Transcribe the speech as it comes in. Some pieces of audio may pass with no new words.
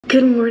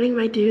Good morning,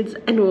 my dudes,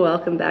 and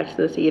welcome back to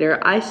the theater.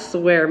 I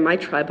swear my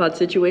tripod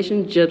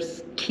situation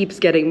just keeps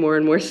getting more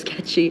and more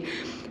sketchy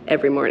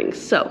every morning.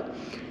 So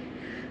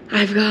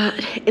I've got,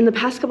 in the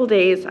past couple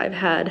days, I've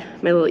had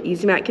my little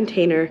Easy Matte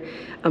container,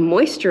 a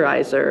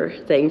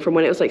moisturizer thing from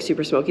when it was like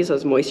super smoky, so I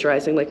was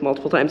moisturizing like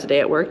multiple times a day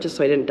at work just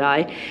so I didn't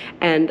die,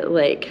 and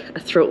like a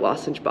throat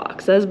lozenge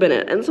box. That has been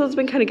it, and so it's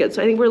been kind of good.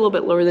 So I think we're a little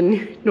bit lower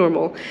than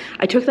normal.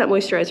 I took that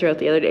moisturizer out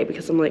the other day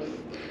because I'm like,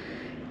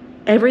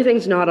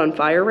 everything's not on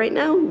fire right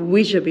now,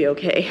 we should be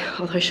okay.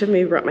 Although I should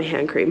maybe brought my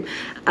hand cream.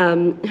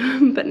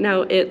 But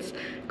now it's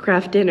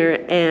craft dinner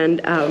and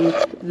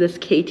this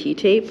KT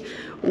tape,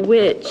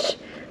 which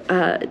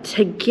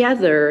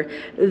together,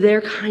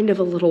 they're kind of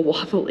a little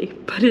wobbly,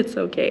 but it's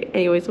okay.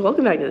 Anyways,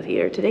 welcome back to the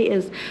theater. Today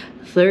is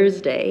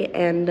Thursday,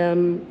 and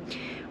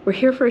we're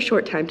here for a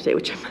short time today,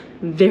 which I'm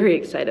very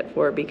excited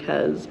for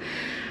because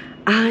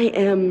I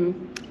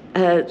am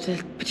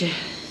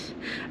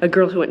a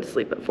girl who went to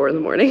sleep at 4 in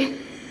the morning.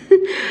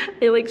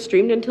 I like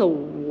streamed until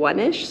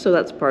 1-ish, so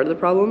that's part of the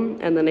problem.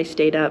 And then I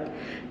stayed up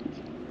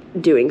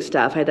doing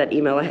stuff. I had that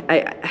email.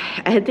 I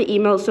had the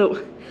email,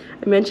 so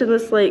I mentioned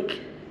this like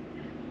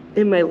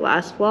in my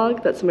last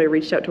vlog that somebody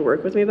reached out to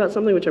work with me about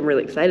something, which I'm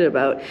really excited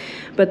about.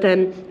 But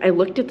then I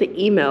looked at the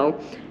email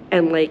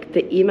and like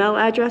the email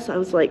address, I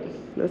was like,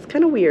 that's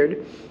kind of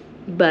weird.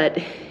 But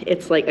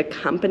it's like a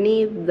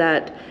company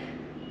that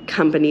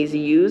companies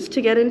use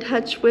to get in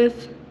touch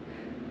with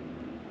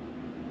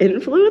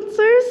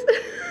influencers.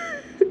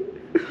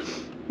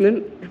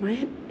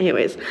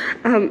 Anyways,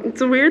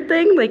 it's a weird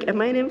thing. Like,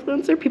 am I an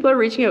influencer? People are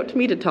reaching out to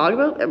me to talk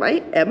about. Am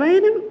I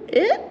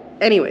it?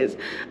 Anyways,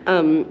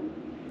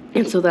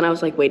 and so then I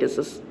was like, wait, is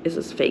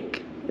this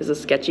fake? Is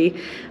this sketchy?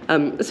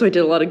 So I did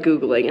a lot of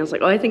Googling. I was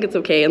like, oh, I think it's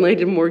okay. And then I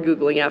did more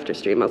Googling after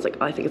stream. I was like,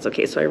 oh, I think it's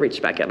okay. So I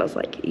reached back out. I was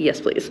like,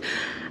 yes, please.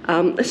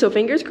 So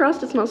fingers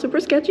crossed it's not super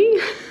sketchy,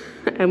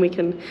 and we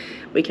can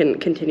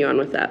continue on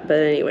with that. But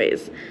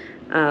anyways,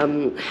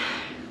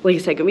 like I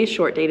said, gonna be a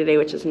short day today,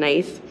 which is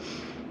nice.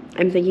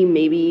 I'm thinking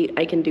maybe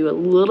I can do a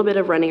little bit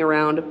of running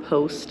around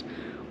post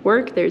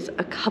work. There's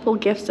a couple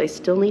gifts I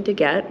still need to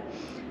get.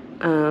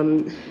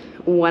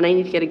 One I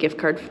need to get a gift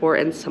card for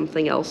and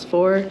something else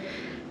for.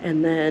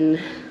 And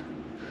then,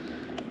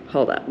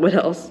 hold up, what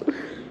else?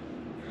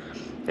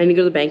 I need to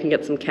go to the bank and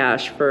get some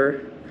cash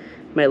for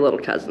my little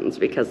cousins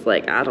because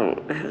like,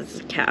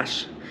 it's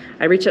cash.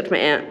 I reached out to my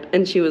aunt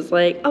and she was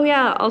like, oh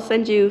yeah, I'll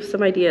send you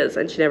some ideas.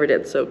 And she never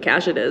did, so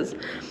cash it is.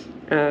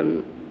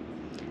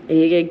 I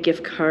need to get a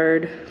gift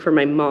card for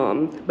my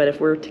mom, but if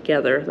we're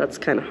together, that's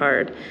kind of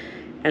hard.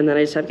 And then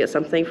I just have to get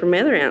something from my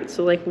other aunt.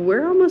 So like,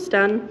 we're almost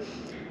done.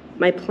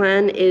 My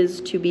plan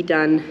is to be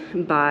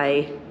done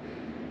by,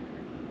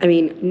 I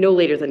mean, no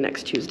later than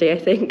next Tuesday, I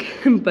think,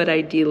 but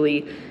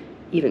ideally,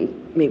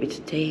 even maybe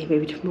today,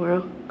 maybe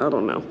tomorrow, I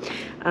don't know.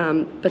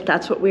 But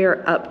that's what we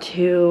are up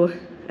to.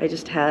 I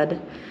just had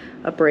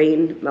a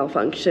brain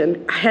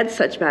malfunction. I had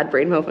such bad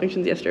brain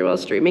malfunctions yesterday while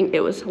streaming.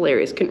 It was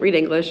hilarious. Couldn't read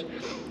English,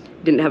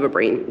 didn't have a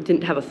brain,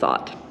 didn't have a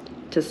thought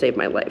to save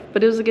my life,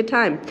 but it was a good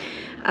time.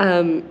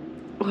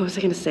 What was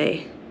I gonna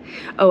say?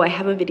 Oh, I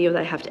have a video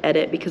that I have to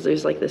edit because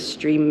there's like this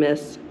Stream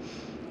Miss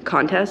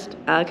contest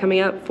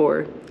coming up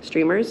for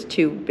streamers.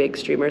 2 big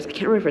streamers, I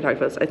can't remember if I talked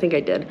about this, I think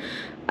I did,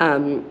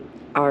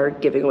 are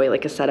giving away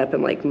like a setup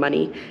and like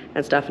money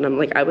and stuff, and I'm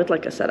like, I would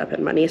like a setup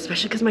and money,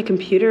 especially because my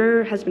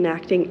computer has been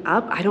acting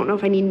up. I don't know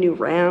if I need new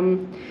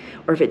RAM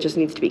or if it just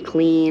needs to be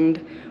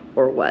cleaned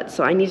or what,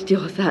 so I need to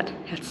deal with that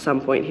at some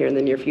point here in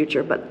the near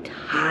future, but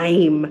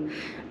time.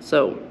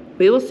 So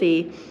we will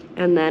see.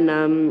 And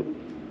then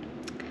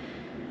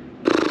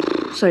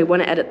so I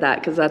want to edit that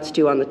because that's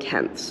due on the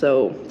 10th.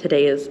 So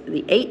today is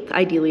the 8th.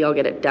 Ideally, I'll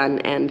get it done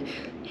and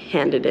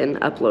hand it in,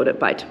 upload it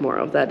by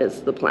tomorrow. That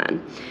is the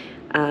plan.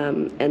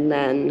 And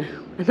then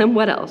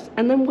what else?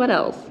 And then what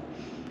else?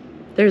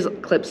 There's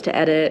clips to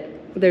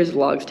edit. There's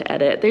vlogs to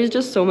edit. There's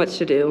just so much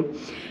to do.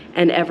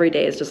 And every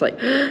day is just like,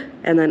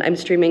 and then I'm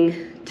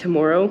streaming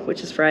tomorrow,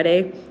 which is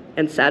Friday,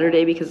 and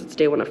Saturday because it's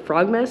day 1 of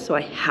Frogmas, so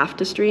I have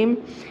to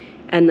stream.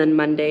 And then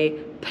Monday,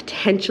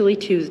 potentially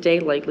Tuesday,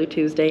 likely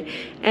Tuesday,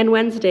 and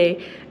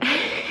Wednesday.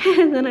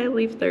 And then I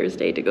leave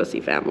Thursday to go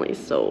see family.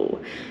 So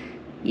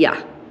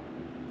yeah,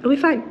 it'll be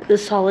fine. The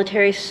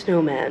solitary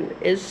snowman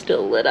is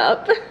still lit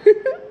up.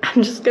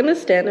 I'm just gonna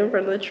stand in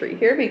front of the tree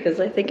here because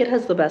I think it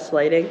has the best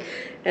lighting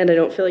and I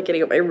don't feel like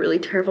getting up my really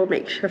terrible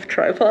makeshift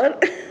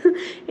tripod.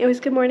 Anyways,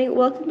 good morning,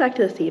 welcome back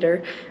to the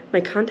theater.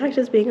 My contact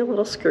is being a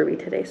little screwy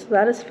today, so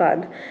that is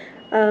fun.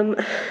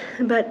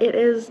 But it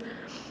is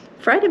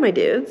Friday, my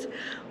dudes,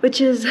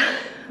 which is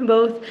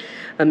both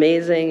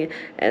amazing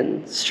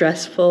and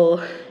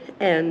stressful,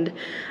 and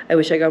I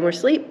wish I got more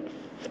sleep.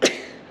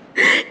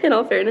 In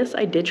all fairness,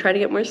 I did try to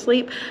get more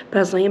sleep, but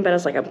I was laying in bed, I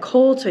was like, I'm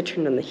cold, so I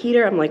turned on the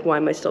heater. I'm like, why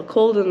am I still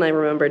cold? And I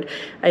remembered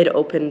I had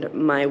opened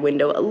my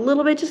window a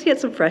little bit just to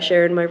get some fresh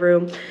air in my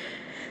room.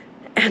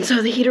 And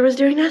so the heater was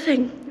doing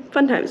nothing.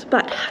 Fun times.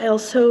 But I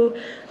also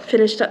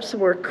finished up some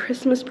more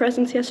Christmas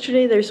presents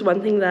yesterday. There's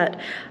one thing that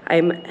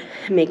I'm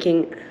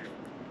making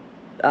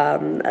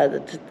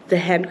the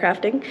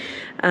handcrafting,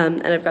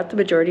 and I've got the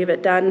majority of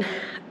it done.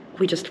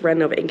 We just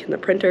ran out of ink in the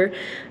printer,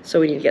 so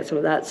we need to get some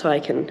of that so I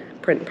can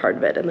print part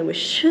of it, and then we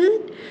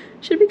should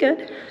be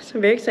good. So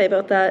I'm very excited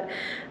about that.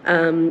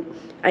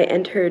 I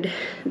entered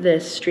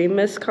this Stream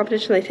Miss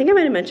competition. I think I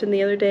might have mentioned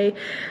the other day,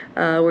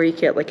 where you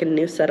get like a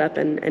new setup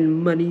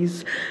and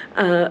monies.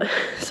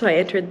 So I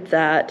entered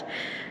that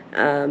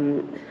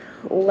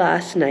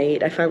last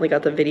night. I finally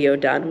got the video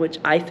done, which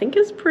I think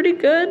is pretty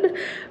good,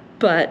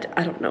 but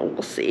I don't know,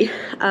 we'll see.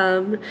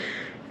 And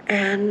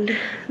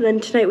then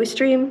tonight we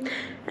stream,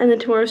 and then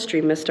tomorrow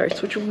Stream Miss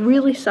starts, which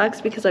really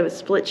sucks because I have a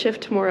split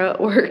shift tomorrow at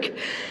work.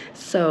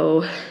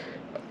 So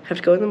I have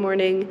to go in the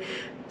morning,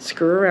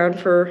 screw around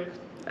for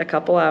a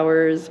couple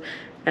hours,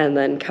 and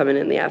then come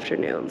in the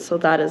afternoon. So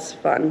that is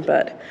fun,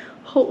 but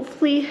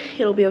hopefully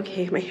it'll be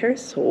okay. My hair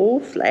is so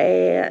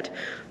flat,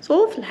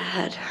 so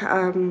flat.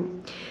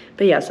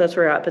 But yeah, so that's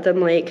where we're at. But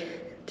then like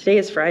today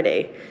is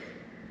Friday.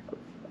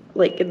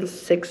 Like in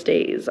 6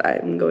 days,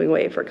 I'm going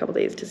away for a couple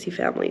days to see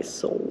family,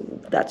 so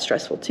that's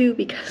stressful too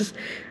because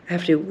I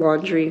have to do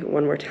laundry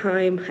one more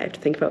time. I have to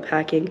think about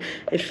packing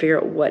and figure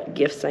out what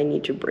gifts I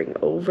need to bring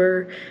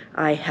over.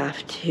 I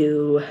have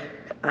to,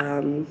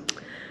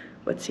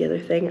 what's the other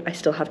thing? I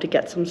still have to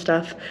get some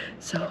stuff,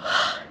 so,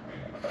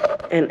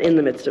 and in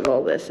the midst of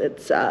all this,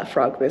 it's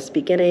Frogmas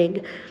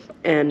beginning,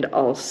 and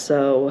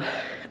also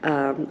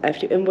I have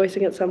to do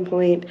invoicing at some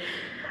point.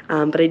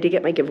 But I did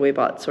get my giveaway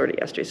bot sorted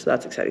yesterday, so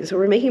that's exciting. So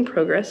we're making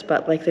progress,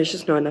 but like there's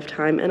just not enough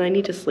time and I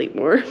need to sleep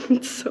more.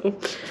 So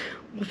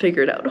we'll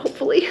figure it out,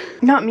 hopefully.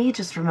 Not me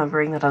just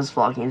remembering that I was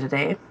vlogging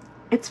today.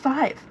 It's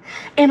 5.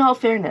 In all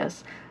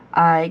fairness,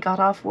 I got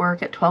off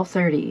work at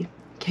 12:30,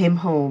 came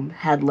home,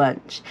 had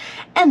lunch,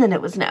 and then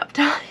it was nap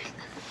time.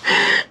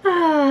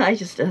 I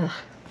just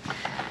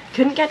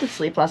couldn't get to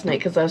sleep last night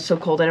because I was so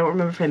cold. I don't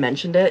remember if I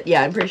mentioned it.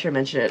 Yeah, I'm pretty sure I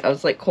mentioned it. I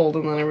was like cold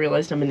and then I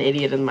realized I'm an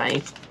idiot and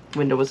my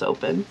window was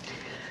open.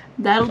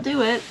 That'll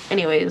do it.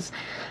 Anyways,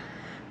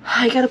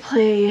 I gotta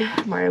play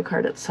Mario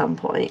Kart at some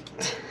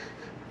point.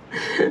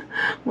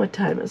 What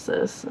time is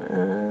this?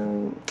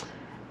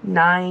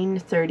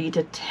 9:30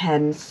 to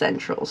 10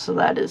 Central, so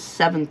that is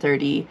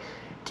 7:30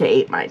 to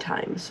 8 my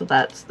time. So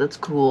that's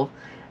cool.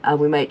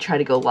 We might try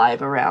to go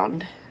live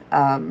around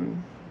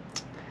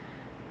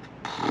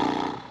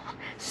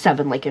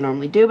 7 like I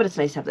normally do, but it's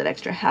nice to have that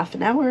extra half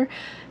an hour.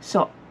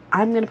 So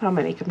I'm gonna put on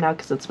my makeup now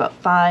because it's about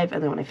 5,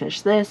 and then when I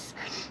finish this,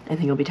 I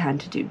think it'll be time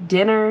to do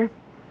dinner.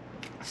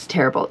 It's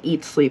terrible.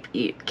 Eat, sleep,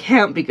 eat.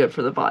 Can't be good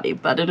for the body,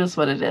 but it is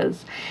what it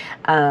is.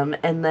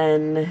 And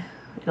then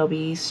it'll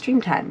be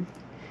stream time.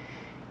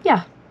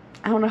 Yeah.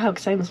 I don't know how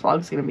exciting this vlog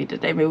is gonna be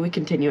today. Maybe we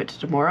continue it to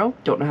tomorrow.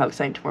 Don't know how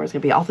exciting tomorrow's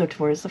gonna be, although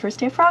tomorrow is the first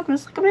day of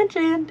Frogmas, like I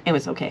mentioned.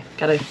 Anyways, okay.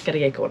 Gotta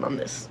get going on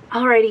this.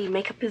 Alrighty,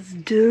 makeup is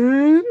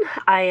done.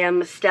 I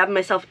am stabbing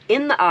myself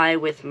in the eye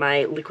with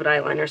my liquid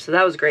eyeliner, so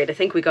that was great. I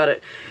think we got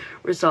it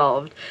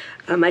resolved.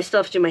 I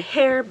still have to do my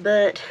hair,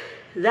 but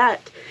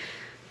that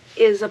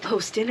is a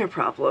post-dinner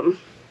problem.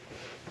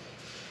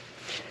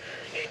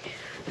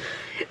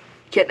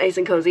 Get nice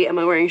and cozy. Am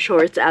I wearing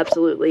shorts?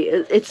 Absolutely.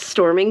 It's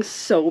storming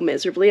so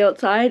miserably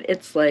outside.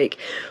 It's like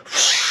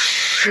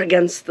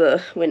against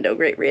the window.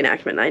 Great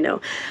reenactment, I know.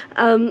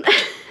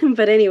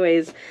 But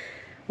anyways,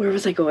 where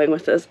was I going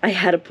with this? I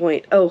had a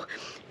point. Oh,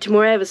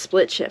 tomorrow I have a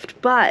split shift,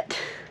 but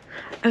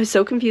I was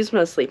so confused when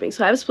I was sleeping.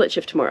 So I have a split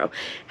shift tomorrow.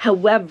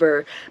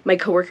 However, my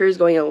coworker is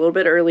going a little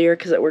bit earlier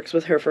because it works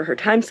with her for her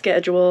time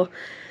schedule.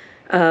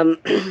 And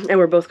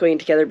we're both going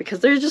together because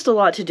there's just a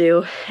lot to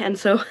do. And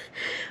so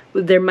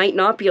there might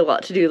not be a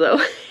lot to do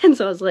though. And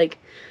so I was like,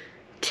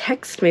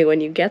 text me when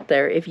you get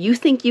there if you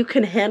think you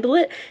can handle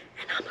it,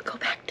 and I'm gonna go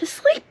back to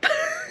sleep.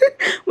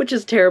 Which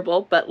is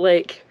terrible, but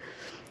like,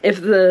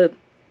 if the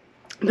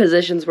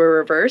positions were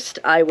reversed,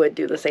 I would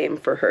do the same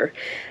for her.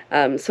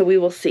 So we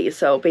will see.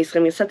 So basically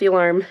I'm gonna set the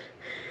alarm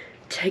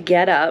to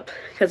get up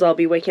because I'll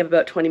be waking up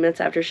about 20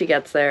 minutes after she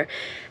gets there.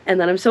 And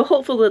then I'm so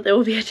hopeful that there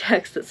will be a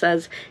text that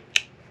says,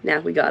 nah,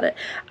 we got it.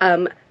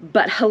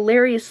 But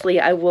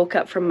hilariously, I woke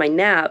up from my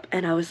nap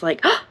and I was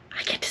like, oh,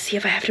 I get to see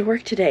if I have to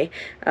work today.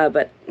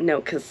 But no,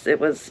 because it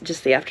was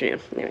just the afternoon.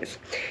 Anyways,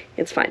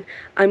 it's fine.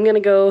 I'm gonna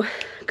go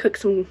cook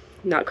some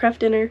not craft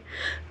dinner,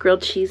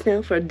 grilled cheese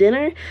now for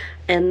dinner,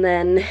 and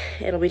then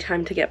it'll be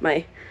time to get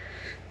my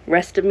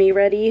rest of me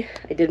ready.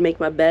 I did make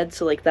my bed,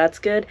 so like that's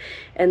good.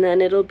 And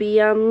then it'll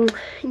be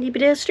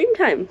stream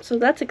time, so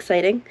that's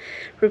exciting.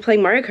 We're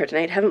playing Mario Kart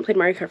tonight. Haven't played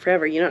Mario Kart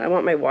forever. You know, I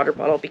want my water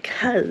bottle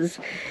because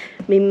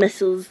my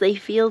muscles, they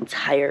feel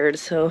tired,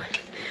 so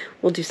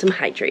we'll do some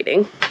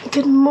hydrating.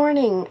 Good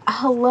morning.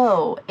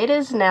 Hello. It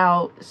is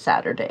now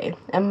Saturday,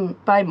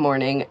 and by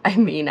morning I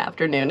mean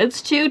afternoon.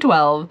 It's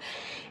 2:12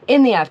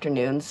 in the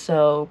afternoon,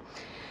 so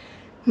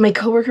my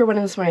coworker went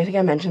in this morning. I think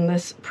I mentioned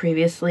this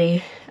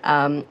previously.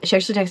 She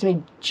actually texted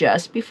me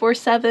just before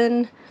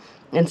 7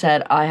 and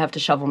said, I have to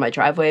shovel my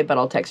driveway, but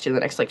I'll text you in the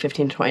next like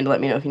 15 to 20 to let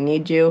me know if you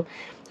need you.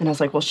 And I was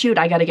like, well, shoot,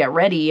 I gotta get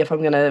ready if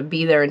I'm gonna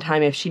be there in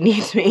time if she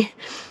needs me.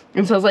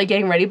 And so I was like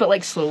getting ready, but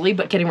like slowly,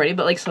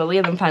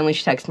 and then finally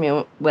she texted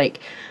me like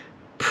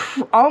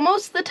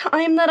almost the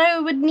time that I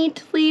would need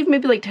to leave,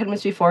 maybe like 10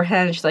 minutes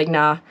beforehand. And she's like,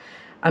 nah,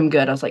 I'm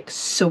good. I was like,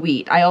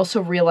 sweet. I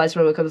also realized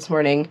when I woke up this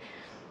morning,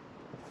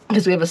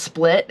 because we have a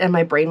split, and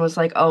my brain was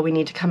like, oh, we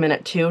need to come in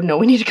at 2. No,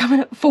 we need to come in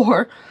at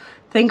 4.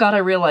 Thank God I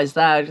realized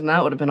that, and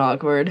that would have been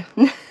awkward.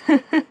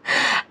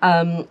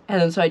 And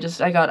then so I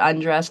got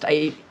undressed.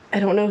 I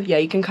don't know, yeah,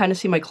 you can kind of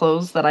see my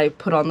clothes that I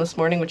put on this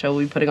morning, which I will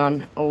be putting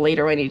on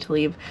later when I need to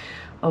leave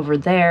over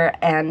there.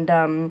 And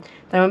then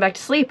I went back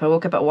to sleep. I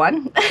woke up at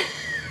 1.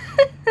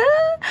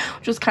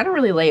 Which was kind of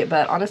really late,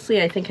 but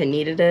honestly I think I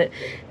needed it.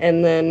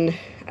 And then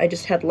I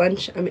just had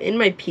lunch. I'm in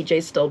my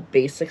PJs still,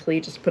 basically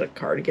just put a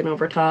cardigan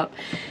over top,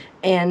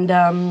 and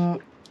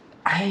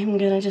I'm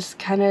gonna just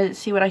kind of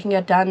see what I can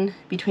get done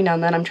between now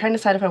and then. I'm trying to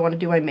decide if I want to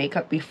do my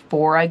makeup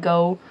before I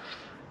go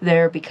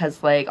there,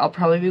 because like I'll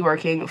probably be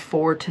working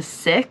 4 to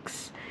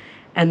 6,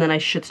 and then I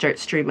should start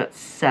stream at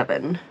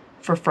 7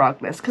 for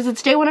Frogmas, because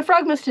it's day 1 of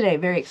Frogmas today.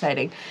 Very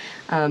exciting.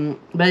 By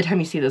the time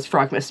you see this,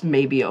 Frogmas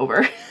may be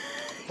over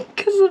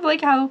because of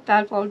like how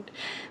backlogged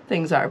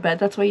things are, but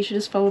that's why you should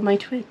just follow my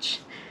Twitch.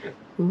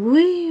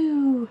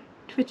 Woo!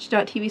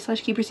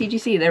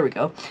 Twitch.tv/KeeperCGC. There we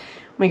go. Oh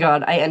my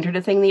god, I entered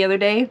a thing the other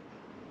day,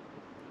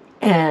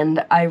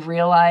 and I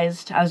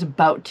realized I was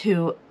about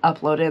to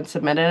upload it and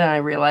submit it, and I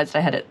realized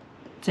I had it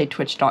say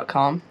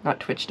twitch.com, not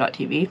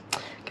twitch.tv.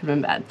 Could have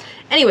been bad.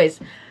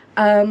 Anyways,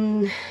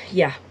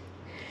 yeah.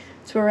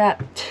 That's where we're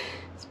at.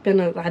 It's been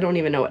I don't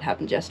even know what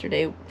happened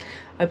yesterday.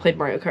 I played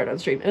Mario Kart on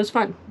stream. It was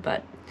fun,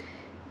 but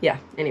yeah,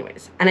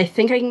 anyways. And I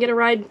think I can get a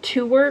ride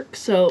to work,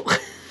 so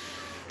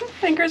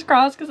fingers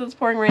crossed, because it's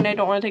pouring rain. I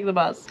don't want to take the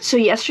bus. So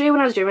yesterday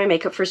when I was doing my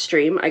makeup for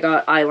stream, I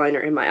got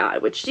eyeliner in my eye,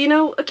 which, you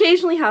know,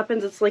 occasionally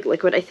happens. It's like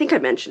liquid. I think I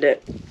mentioned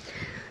it.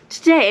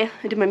 Today,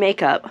 I did my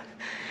makeup,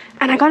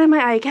 and I got in my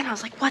eye again. I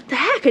was like, what the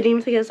heck? I didn't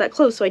even think it was that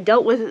close. So I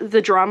dealt with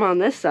the drama on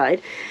this side,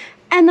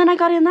 and then I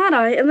got in that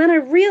eye, and then I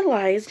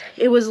realized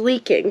it was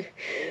leaking,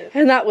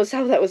 and that was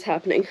how that was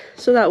happening.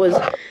 So that was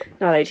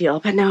not ideal,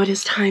 but now it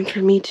is time for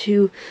me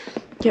to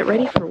get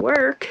ready for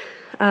work.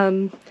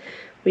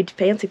 We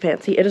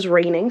fancy. It is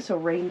raining, so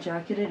rain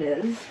jacket it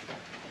is.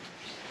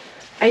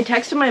 I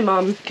texted my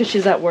mom, because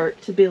she's at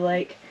work, to be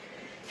like,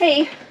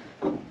 hey,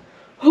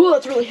 oh,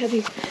 that's really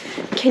heavy.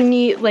 Can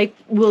you, like,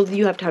 will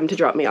you have time to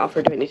drop me off,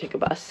 or do I need to take a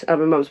bus? My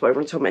mom's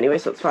boyfriend's home anyway,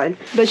 so it's fine.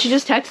 But she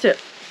just texted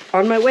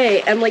on my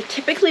way, and like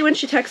typically when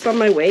she texts on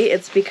my way,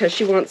 it's because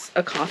she wants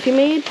a coffee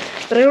made,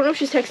 but I don't know if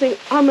she's texting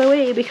on my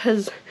way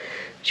because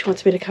she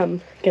wants me to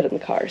come get in the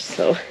car.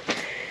 So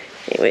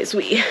anyways,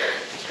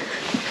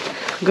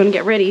 I'm gonna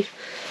get ready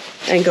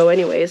and go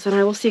anyways, and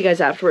I will see you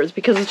guys afterwards,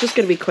 because it's just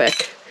gonna be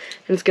quick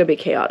and it's gonna be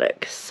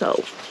chaotic.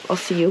 So I'll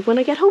see you when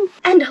I get home.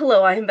 And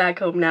hello, I am back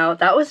home now.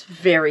 That was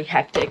very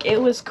hectic.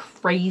 It was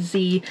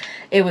crazy.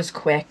 It was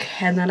quick,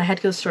 and then I had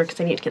to go to the store because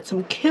I need to get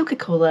some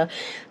Coca-Cola,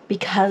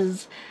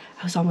 because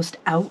I was almost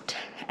out,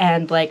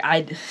 and like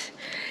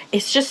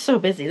it's just so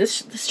busy.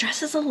 This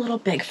dress is a little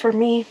big for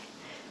me,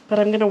 but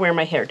I'm gonna wear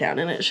my hair down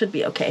and it should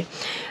be okay.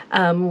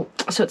 So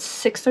it's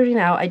 6:30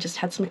 now. I just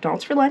had some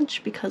McDonald's for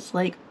lunch because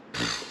like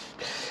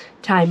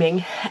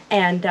timing,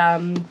 and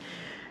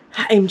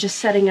I'm just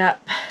setting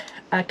up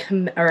a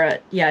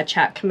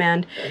chat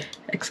command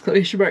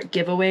 /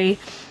 giveaway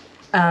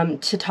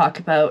to talk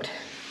about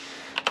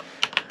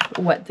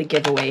what the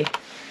giveaway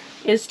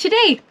is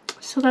today.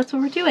 So that's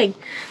what we're doing.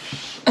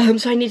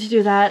 So I need to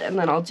do that, and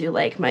then I'll do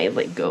like my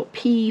go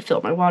pee,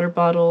 fill my water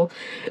bottle,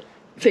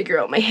 figure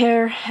out my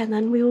hair, and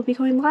then we will be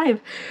going live.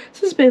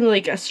 This has been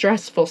like a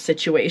stressful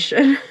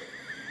situation.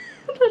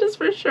 That is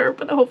for sure,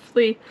 but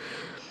hopefully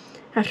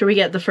after we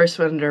get the first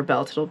one under our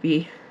belt, it'll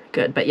be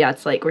good. But yeah,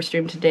 it's like we're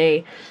streaming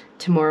today,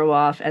 tomorrow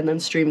off, and then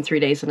stream 3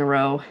 days in a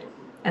row,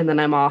 and then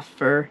I'm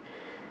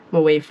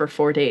away for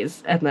 4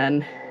 days, and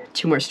then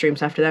 2 more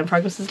streams after that, and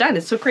Progress is done.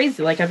 It's so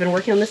crazy. Like, I've been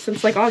working on this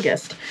since like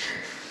August.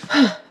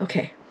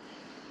 Okay.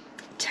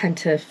 Time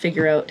to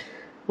figure out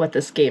what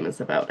this game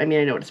is about. I mean,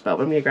 I know what it's about,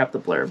 but I'm gonna grab the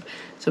blurb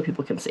so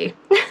people can see.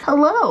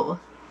 Hello!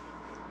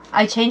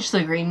 I changed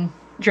the green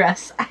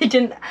dress. I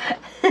didn't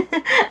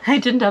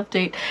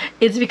update.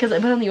 It's because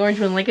I put on the orange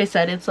one. Like I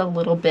said, it's a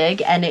little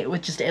big, and it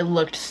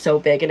looked so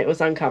big, and it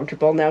was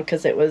uncomfortable now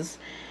because it was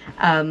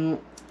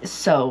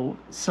so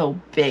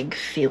big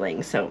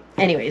feeling. So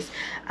anyways,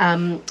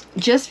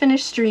 just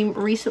finished stream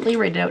recently,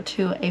 rated out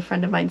to a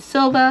friend of mine,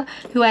 Silva,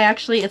 who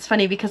it's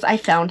funny because I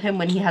found him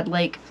when he had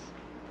like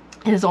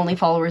his only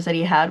followers that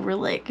he had were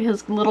like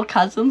his little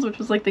cousins, which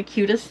was like the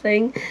cutest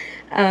thing.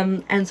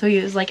 And so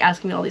he was like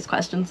asking me all these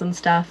questions and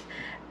stuff,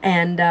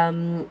 and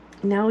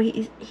now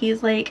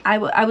he's like, I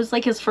was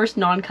like his first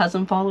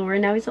non-cousin follower,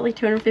 and now he's at like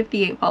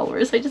 258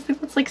 followers. I just think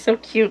that's like so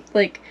cute.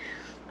 Like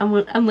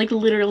I'm like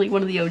literally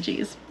one of the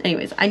OGs.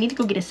 Anyways, I need to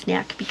go get a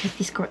snack because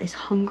this girl is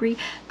hungry,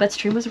 but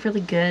stream was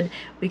really good.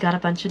 We got a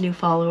bunch of new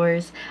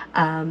followers,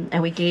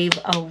 and we gave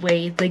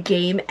away the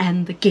game,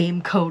 and the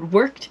game code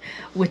worked,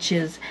 which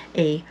is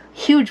a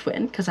huge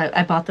win because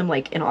I bought them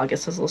like in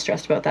August. I was a little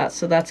stressed about that,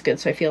 so that's good,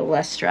 so I feel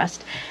less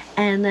stressed.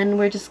 And then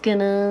we're just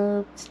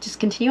gonna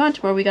continue on.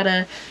 Tomorrow we got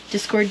a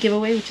Discord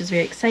giveaway, which is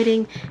very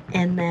exciting,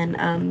 and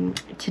then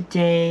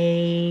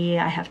today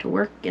I have to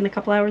work in a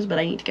couple hours, but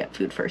I need to get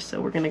food first,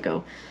 so we're gonna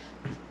go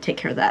take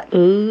care of that.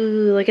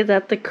 Ooh, look at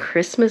that. The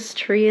Christmas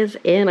tree is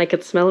in. I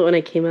could smell it when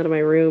I came out of my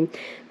room.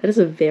 That is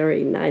a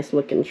very nice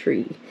looking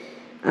tree.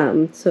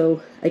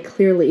 So I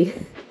clearly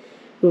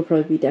will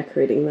probably be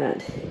decorating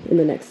that in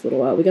the next little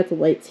while. We got the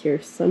lights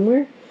here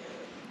somewhere.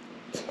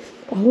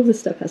 All of this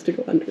stuff has to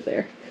go under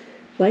there.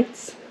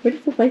 Lights? Where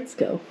did the lights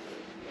go?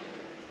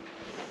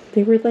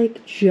 They were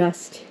like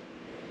just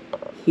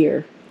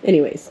here.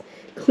 Anyways,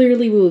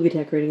 clearly we will be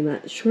decorating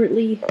that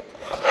shortly,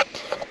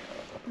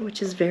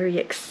 which is very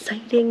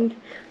exciting.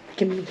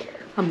 Look at me,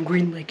 I'm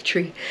green like a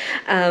tree.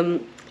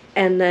 And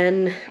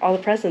then all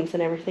the presents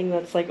and everything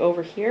that's like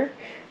over here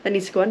that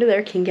needs to go under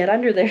there can get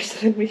under there,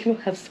 so then we will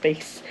have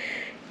space.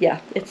 Yeah,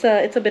 it's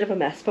a bit of a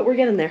mess, but we're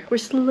getting there. We're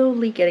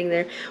slowly getting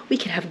there. We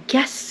could have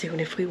guests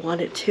soon if we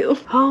wanted to.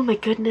 Oh my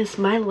goodness,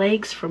 my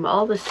legs from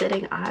all the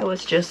sitting I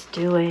was just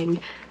doing.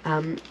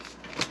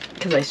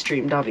 Because I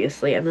streamed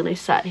obviously, and then I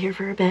sat here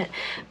for a bit,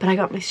 but I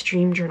got my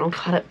stream journal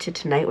caught up to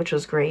tonight, which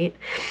was great.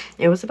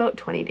 It was about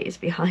 20 days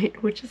behind,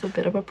 which is a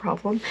bit of a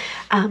problem.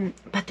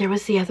 But there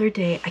was the other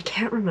day, I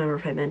can't remember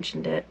if I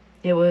mentioned it.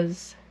 It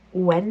was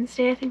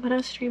Wednesday, I think, when I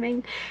was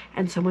streaming,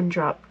 and someone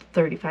dropped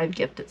 35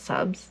 gifted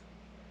subs.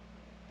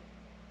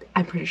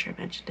 I'm pretty sure I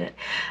mentioned it.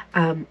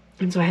 And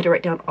so I had to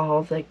write down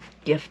all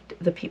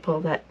the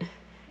people that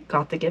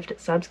got the gifted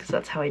subs, because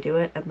that's how I do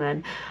it, and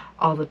then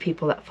all the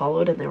people that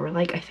followed, and there were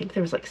like, I think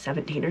there was like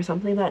 17 or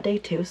something that day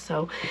too,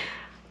 so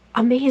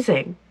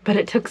amazing. But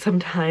it took some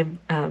time,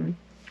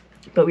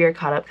 but we are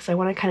caught up because I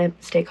want to kind of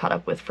stay caught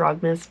up with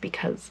Frogmas,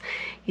 because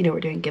you know we're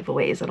doing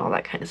giveaways and all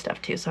that kind of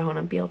stuff too, so I want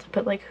to be able to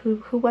put like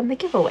who won the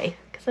giveaway,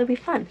 because that'd be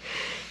fun.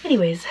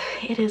 Anyways,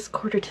 it is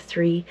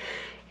 2:45.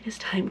 It is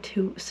time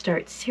to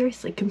start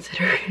seriously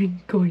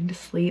considering going to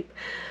sleep.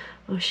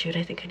 Oh shoot,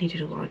 I think I need to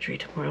do laundry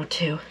tomorrow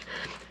too.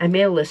 I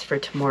made a list for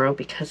tomorrow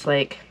because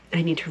like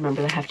I need to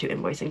remember that I have to do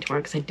invoicing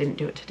tomorrow because I didn't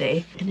do it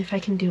today. And if I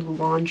can do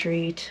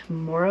laundry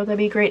tomorrow, that'd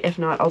be great. If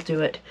not, I'll do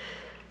it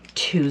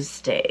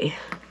Tuesday.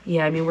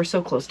 Yeah, I mean, we're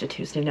so close to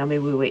Tuesday now.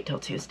 Maybe we wait till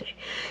Tuesday,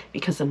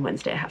 because on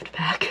Wednesday I have to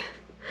pack.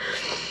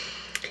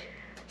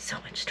 So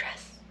much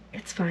stress.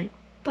 It's fine.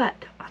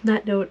 But on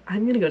that note,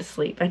 I'm gonna go to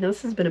sleep. I know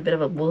this has been a bit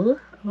of a vlog,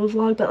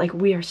 but like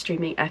we are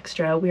streaming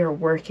extra. We are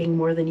working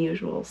more than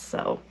usual.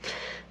 So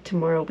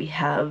tomorrow we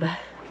have,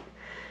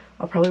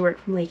 I'll probably work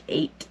from like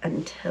 8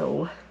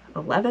 until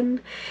 11.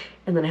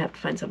 And then I have to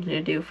find something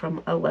to do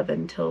from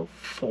 11 till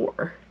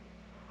 4.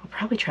 I'll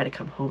probably try to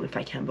come home if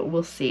I can, but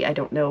we'll see. I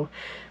don't know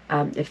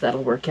if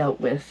that'll work out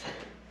with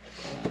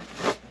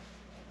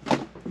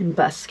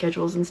bus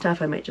schedules and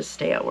stuff. I might just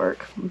stay at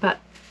work, but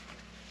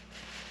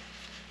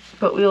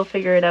we will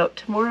figure it out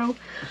tomorrow.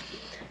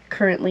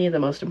 Currently, the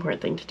most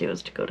important thing to do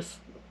is to go to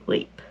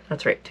sleep.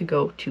 That's right, to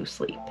go to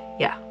sleep.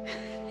 Yeah.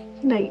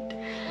 Night.